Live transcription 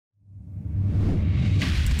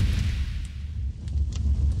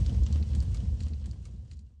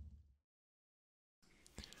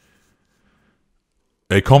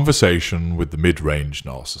A conversation with the mid-range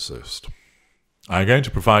narcissist. I'm going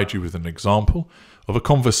to provide you with an example of a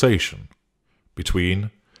conversation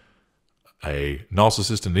between a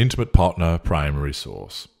narcissist and intimate partner primary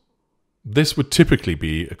source. This would typically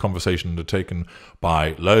be a conversation undertaken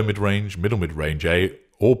by low mid-range, middle mid-range A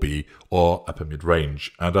or B, or upper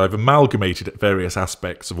mid-range, and I've amalgamated various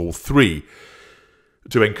aspects of all three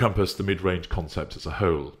to encompass the mid-range concept as a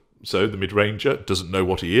whole. So the mid-ranger doesn't know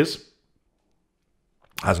what he is,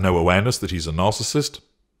 has no awareness that he's a narcissist,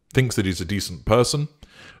 thinks that he's a decent person,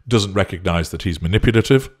 doesn't recognize that he's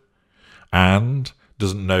manipulative, and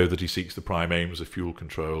doesn't know that he seeks the prime aims of fuel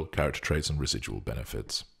control, character traits, and residual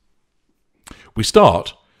benefits. We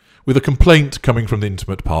start with a complaint coming from the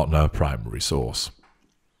intimate partner primary source.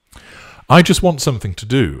 I just want something to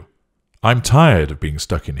do. I'm tired of being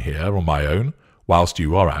stuck in here on my own whilst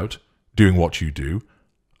you are out doing what you do.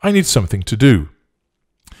 I need something to do.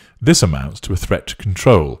 This amounts to a threat to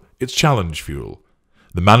control. It's challenge fuel.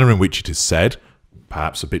 The manner in which it is said,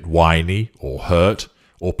 perhaps a bit whiny or hurt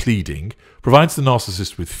or pleading, provides the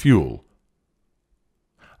narcissist with fuel.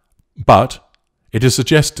 But it is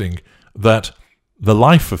suggesting that the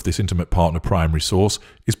life of this intimate partner primary source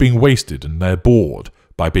is being wasted and they're bored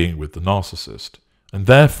by being with the narcissist. And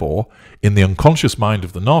therefore, in the unconscious mind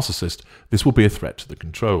of the narcissist, this will be a threat to the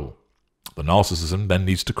control. The narcissism then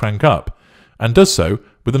needs to crank up, and does so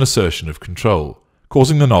with an assertion of control,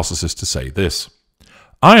 causing the narcissist to say this: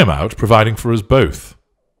 I am out providing for us both.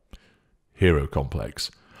 Hero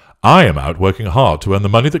complex. I am out working hard to earn the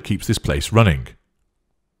money that keeps this place running.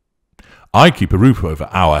 I keep a roof over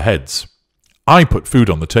our heads. I put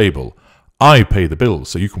food on the table. I pay the bills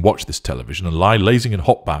so you can watch this television and lie lazing in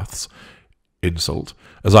hot baths, insult,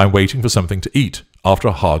 as I'm waiting for something to eat after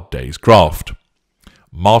a hard day's graft.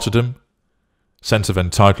 Martyrdom, sense of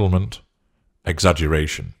entitlement,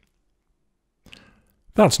 exaggeration.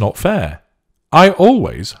 That's not fair. I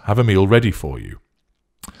always have a meal ready for you.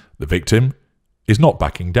 The victim is not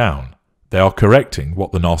backing down. They are correcting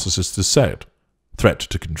what the narcissist has said. Threat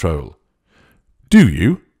to control. Do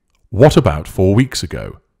you? What about 4 weeks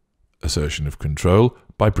ago? Assertion of control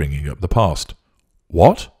by bringing up the past.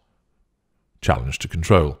 What? Challenge to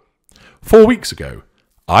control. 4 weeks ago,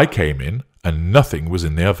 I came in and nothing was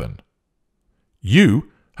in the oven.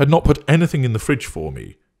 You had not put anything in the fridge for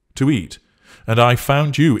me to eat, and I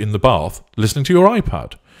found you in the bath listening to your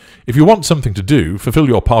iPad. If you want something to do, fulfill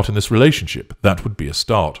your part in this relationship. That would be a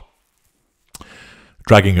start.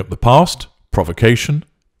 Dragging up the past, provocation,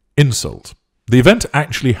 insult. The event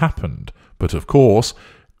actually happened, but of course,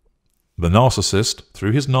 the narcissist,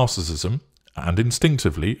 through his narcissism, and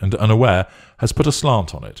instinctively and unaware, has put a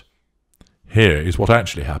slant on it. Here is what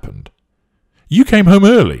actually happened. You came home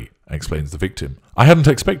early, explains the victim. I hadn't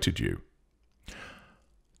expected you.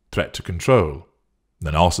 Threat to control.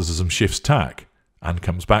 The narcissism shifts tack and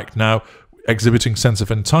comes back now exhibiting sense of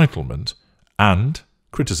entitlement and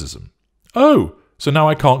criticism. Oh, so now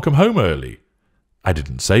I can't come home early. I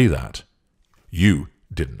didn't say that. You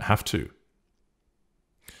didn't have to.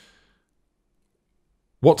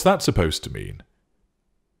 What's that supposed to mean?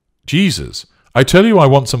 Jesus, I tell you I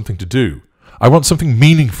want something to do. I want something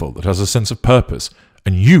meaningful that has a sense of purpose,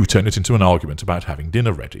 and you turn it into an argument about having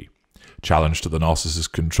dinner ready. Challenge to the narcissist's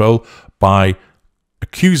control by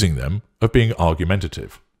accusing them of being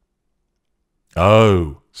argumentative.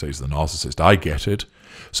 Oh, says the narcissist, I get it.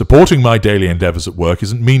 Supporting my daily endeavours at work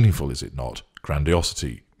isn't meaningful, is it not?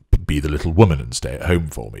 Grandiosity. Be the little woman and stay at home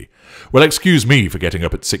for me. Well, excuse me for getting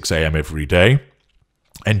up at 6 a.m. every day,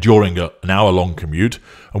 enduring an hour-long commute,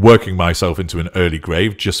 and working myself into an early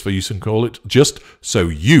grave just so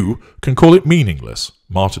you can call it meaningless.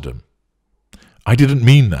 Martyrdom. I didn't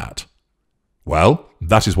mean that. Well,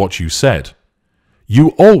 that is what you said. You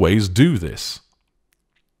always do this.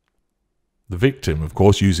 The victim, of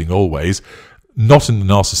course, using always, not in the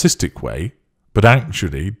narcissistic way, but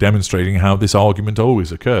actually demonstrating how this argument always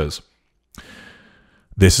occurs.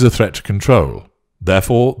 This is a threat to control.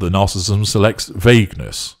 Therefore, the narcissism selects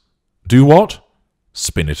vagueness. Do what?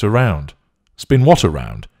 Spin it around. Spin what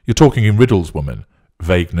around? You're talking in riddles, woman.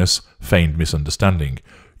 Vagueness, feigned misunderstanding.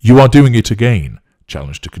 You are doing it again.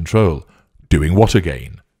 Challenge to control. Doing what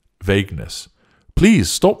again? Vagueness. Please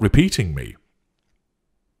stop repeating me.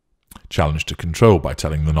 Challenge to control by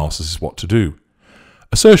telling the narcissist what to do.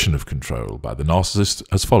 Assertion of control by the narcissist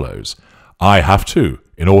as follows. I have to,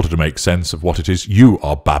 in order to make sense of what it is you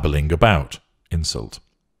are babbling about. Insult.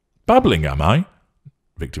 Babbling, am I?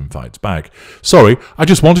 Victim fights back. Sorry, I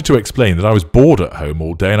just wanted to explain that I was bored at home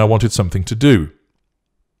all day and I wanted something to do.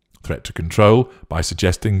 Threat to control by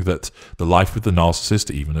suggesting that the life with the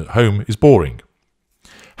narcissist, even at home, is boring.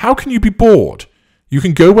 How can you be bored? You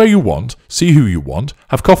can go where you want, see who you want,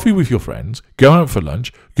 have coffee with your friends, go out for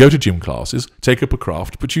lunch, go to gym classes, take up a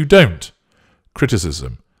craft, but you don't.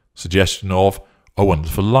 Criticism. Suggestion of a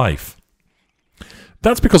wonderful life.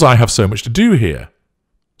 That's because I have so much to do here.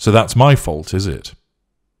 So that's my fault, is it?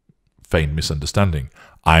 Feigned misunderstanding.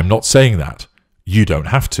 I am not saying that. You don't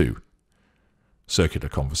have to. Circular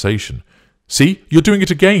conversation. See, you're doing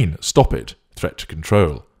it again. Stop it. Threat to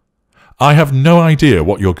control. I have no idea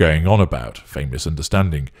what you're going on about. Feigned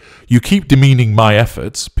misunderstanding. You keep demeaning my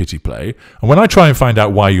efforts. Pity play. And when I try and find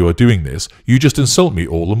out why you are doing this, you just insult me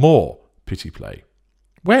all the more. Pity play.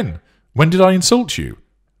 When? When did I insult you?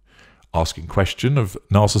 Asking question of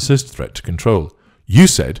narcissist. Threat to control. You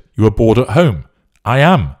said you were bored at home. I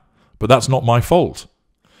am. But that's not my fault.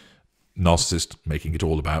 Narcissist, making it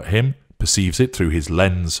all about him, perceives it through his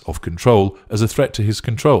lens of control as a threat to his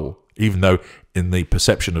control, even though in the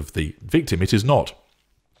perception of the victim it is not.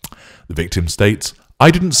 The victim states,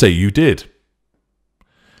 I didn't say you did.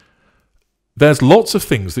 There's lots of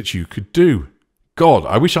things that you could do. God,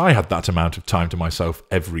 I wish I had that amount of time to myself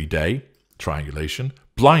every day. Triangulation.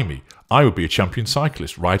 Blimey, I would be a champion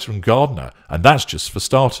cyclist, writer and gardener, and that's just for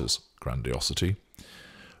starters. Grandiosity.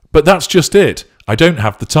 But that's just it. I don't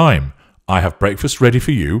have the time. I have breakfast ready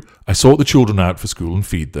for you. I sort the children out for school and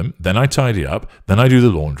feed them. Then I tidy up. Then I do the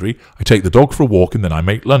laundry. I take the dog for a walk and then I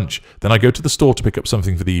make lunch. Then I go to the store to pick up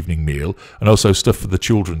something for the evening meal and also stuff for the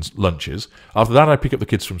children's lunches. After that, I pick up the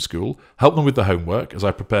kids from school, help them with the homework as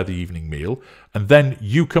I prepare the evening meal, and then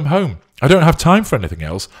you come home. I don't have time for anything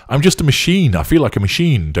else. I'm just a machine. I feel like a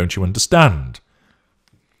machine. Don't you understand?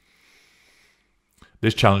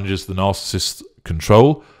 This challenges the narcissist's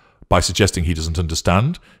control by suggesting he doesn't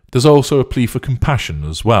understand. There's also a plea for compassion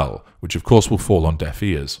as well, which of course will fall on deaf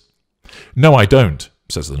ears. No, I don't,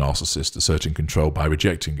 says the narcissist, asserting control by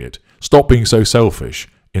rejecting it. Stop being so selfish.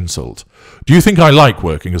 Insult. Do you think I like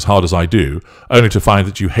working as hard as I do, only to find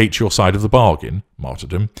that you hate your side of the bargain?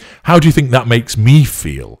 Martyrdom. How do you think that makes me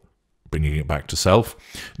feel? Bringing it back to self.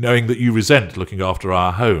 Knowing that you resent looking after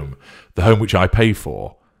our home, the home which I pay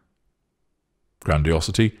for.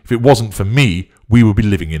 Grandiosity. If it wasn't for me, we would be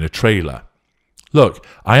living in a trailer. Look,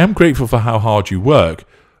 I am grateful for how hard you work,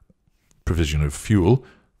 provision of fuel,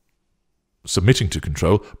 submitting to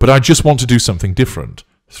control, but I just want to do something different.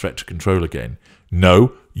 Threat to control again.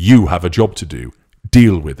 No, you have a job to do.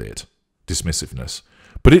 Deal with it. Dismissiveness.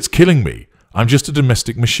 But it's killing me. I'm just a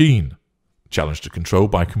domestic machine. Challenge to control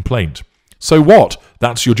by complaint. So what?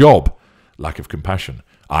 That's your job. Lack of compassion.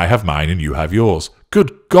 I have mine and you have yours.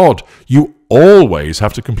 Good God, you always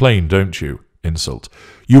have to complain, don't you? Insult.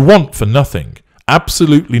 You want for nothing.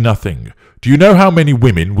 Absolutely nothing. Do you know how many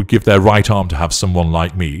women would give their right arm to have someone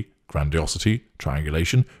like me? Grandiosity.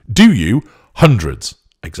 Triangulation. Do you? Hundreds.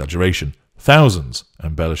 Exaggeration. Thousands.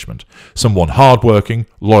 Embellishment. Someone hard-working,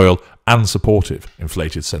 loyal, and supportive.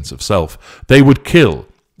 Inflated sense of self. They would kill.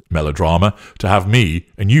 Melodrama. To have me,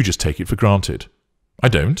 and you just take it for granted. I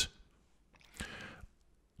don't.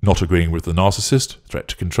 Not agreeing with the narcissist. Threat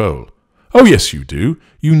to control. Oh, yes, you do.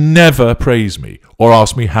 You never praise me or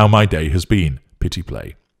ask me how my day has been. Pity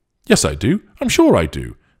play. Yes, I do. I'm sure I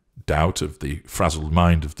do. Doubt of the frazzled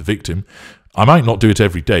mind of the victim. I might not do it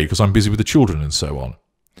every day because I'm busy with the children and so on.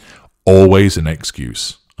 Always an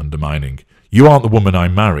excuse. Undermining. You aren't the woman I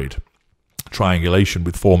married. Triangulation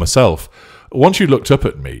with former self. Once you looked up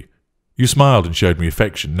at me, you smiled and showed me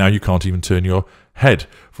affection. Now you can't even turn your head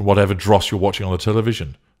from whatever dross you're watching on the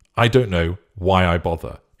television. I don't know why I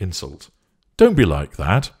bother. Insult. Don't be like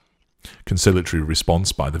that. Conciliatory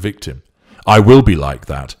response by the victim. I will be like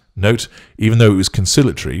that. Note, even though it was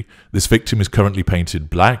conciliatory, this victim is currently painted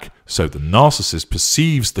black, so the narcissist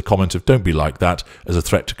perceives the comment of don't be like that as a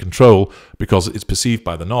threat to control because it's perceived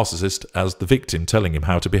by the narcissist as the victim telling him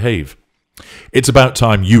how to behave. It's about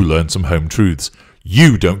time you learn some home truths.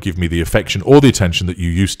 You don't give me the affection or the attention that you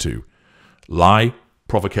used to. Lie,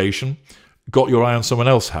 provocation. Got your eye on someone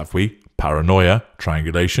else, have we? Paranoia,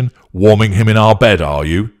 triangulation. Warming him in our bed, are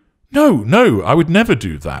you? No, I would never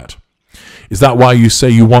do that. Is that why you say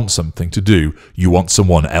you want something to do? You want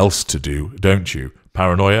someone else to do, don't you?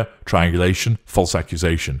 Paranoia, triangulation, false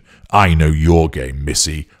accusation. I know your game,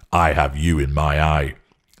 missy. I have you in my eye.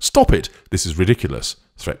 Stop it. This is ridiculous.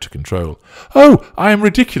 Threat to control. Oh, I am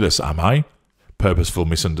ridiculous, am I? Purposeful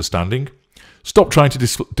misunderstanding. Stop trying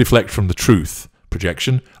to deflect from the truth.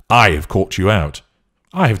 Projection. I have caught you out.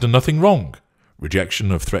 I have done nothing wrong.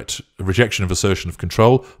 Rejection of assertion of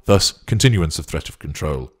control, thus continuance of threat of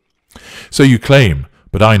control. So you claim,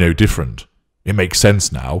 but I know different. It makes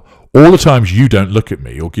sense now. All the times you don't look at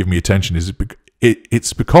me or give me attention,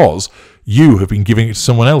 it's because you have been giving it to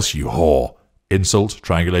someone else, you whore. insult,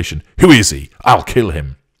 triangulation. Who is he? I'll kill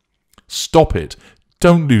him. Stop it.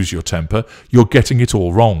 Don't lose your temper. You're getting it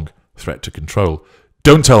all wrong. Threat to control.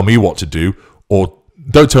 Don't tell me what to do, or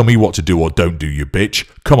don't do, you bitch.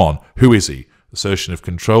 Come on, who is he? Assertion of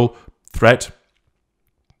control, threat,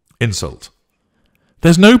 insult.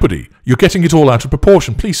 There's nobody. You're getting it all out of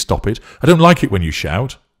proportion. Please stop it. I don't like it when you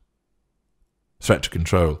shout. Threat to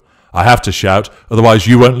control. I have to shout, otherwise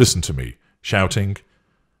you won't listen to me. Shouting,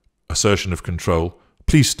 assertion of control.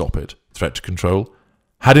 Please stop it. Threat to control.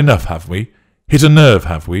 Had enough, have we? Hit a nerve,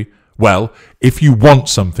 have we? Well, if you want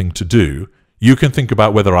something to do, you can think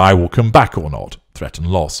about whether I will come back or not. Threat and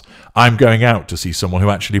loss. I'm going out to see someone who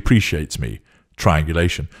actually appreciates me.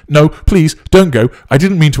 Triangulation. No, please, don't go. I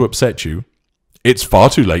didn't mean to upset you. It's far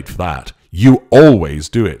too late for that. You always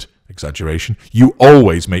do it. Exaggeration. You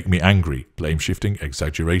always make me angry. Blame shifting.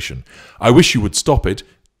 Exaggeration. I wish you would stop it.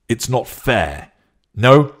 It's not fair.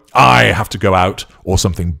 No, I have to go out or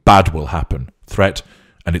something bad will happen. Threat.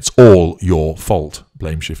 And it's all your fault.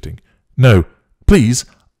 Blame shifting. No, please,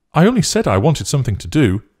 I only said I wanted something to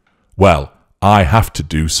do. Well, I have to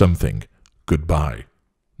do something. Goodbye.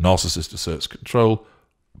 Narcissist asserts control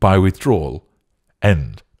by withdrawal.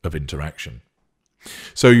 End of interaction.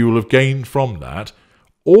 So you will have gained from that.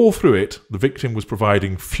 All through it, the victim was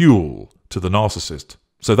providing fuel to the narcissist,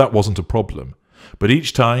 so that wasn't a problem. But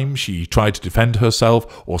each time she tried to defend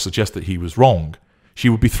herself or suggest that he was wrong, she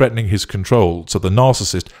would be threatening his control, so the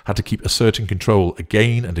narcissist had to keep asserting control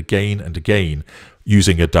again and again and again.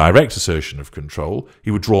 Using a direct assertion of control,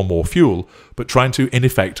 he would draw more fuel, but trying to, in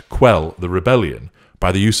effect, quell the rebellion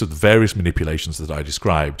by the use of the various manipulations that I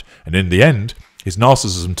described. And in the end, his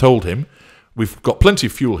narcissism told him, we've got plenty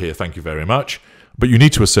of fuel here, thank you very much, but you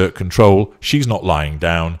need to assert control. She's not lying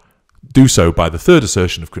down. Do so by the third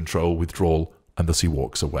assertion of control, withdrawal, and thus he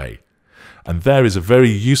walks away. And there is a very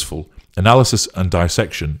useful analysis and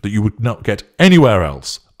dissection that you would not get anywhere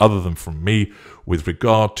else other than from me with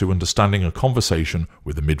regard to understanding a conversation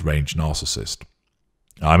with a mid-range narcissist.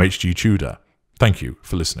 I'm H.G. Tudor. Thank you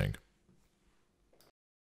for listening.